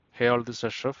Hey all, this is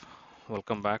Ashraf.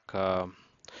 Welcome back.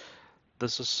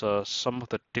 This is some of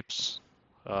the tips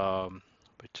um,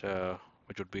 which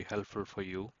would be helpful for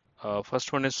you.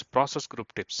 First one is process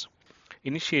group tips.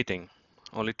 Initiating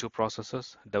only two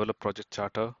processes, develop project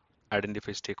charter,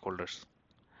 identify stakeholders.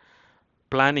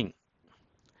 Planning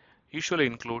usually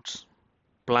includes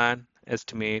plan,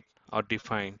 estimate, or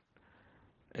define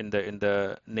in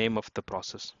the name of the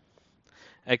process.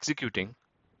 Executing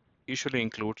usually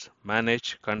includes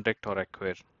manage, conduct, or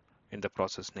acquire in the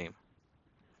process name.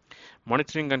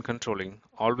 Monitoring and controlling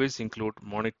always include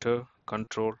monitor,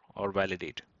 control, or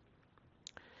validate.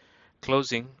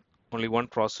 Closing, only one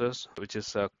process, which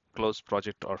is a closed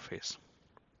project or phase.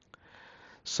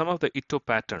 Some of the ITO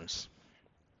patterns.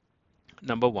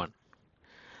 Number one,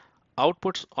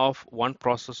 outputs of one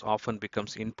process often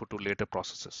becomes input to later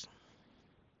processes.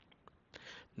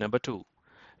 Number two,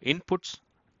 inputs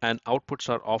and outputs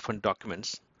are often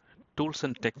documents. Tools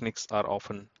and techniques are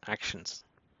often actions.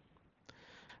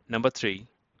 Number three,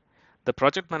 the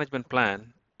project management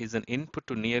plan is an input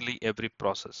to nearly every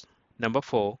process. Number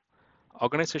four,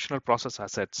 organizational process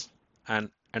assets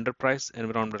and enterprise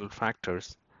environmental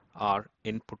factors are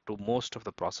input to most of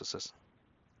the processes.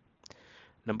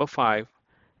 Number five,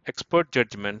 expert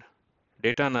judgment,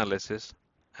 data analysis,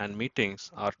 and meetings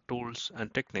are tools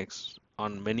and techniques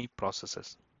on many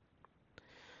processes.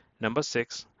 Number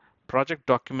six, project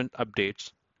document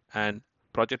updates and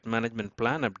project management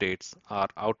plan updates are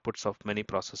outputs of many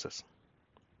processes.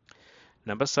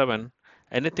 Number seven,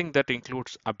 anything that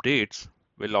includes updates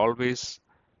will always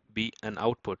be an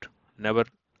output, never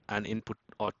an input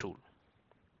or tool.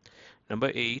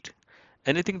 Number eight,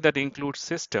 anything that includes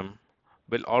system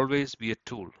will always be a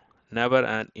tool, never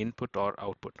an input or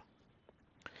output.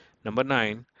 Number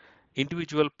nine,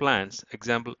 individual plans,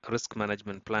 example risk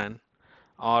management plan,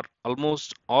 are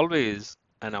almost always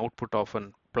an output of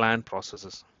an plan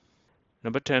processes.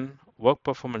 Number 10, work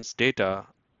performance data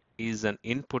is an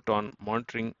input on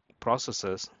monitoring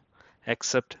processes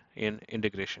except in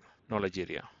integration knowledge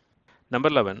area. Number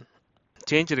 11,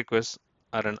 change requests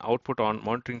are an output on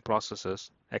monitoring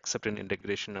processes except in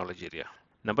integration knowledge area.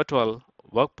 Number 12,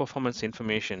 work performance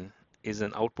information is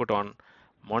an output on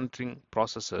monitoring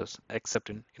processes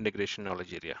except in integration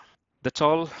knowledge area. That's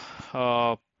all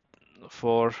uh,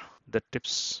 for the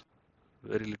tips,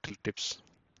 very little tips.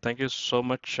 Thank you so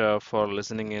much for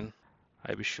listening in.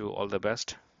 I wish you all the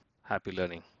best. Happy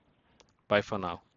learning. Bye for now.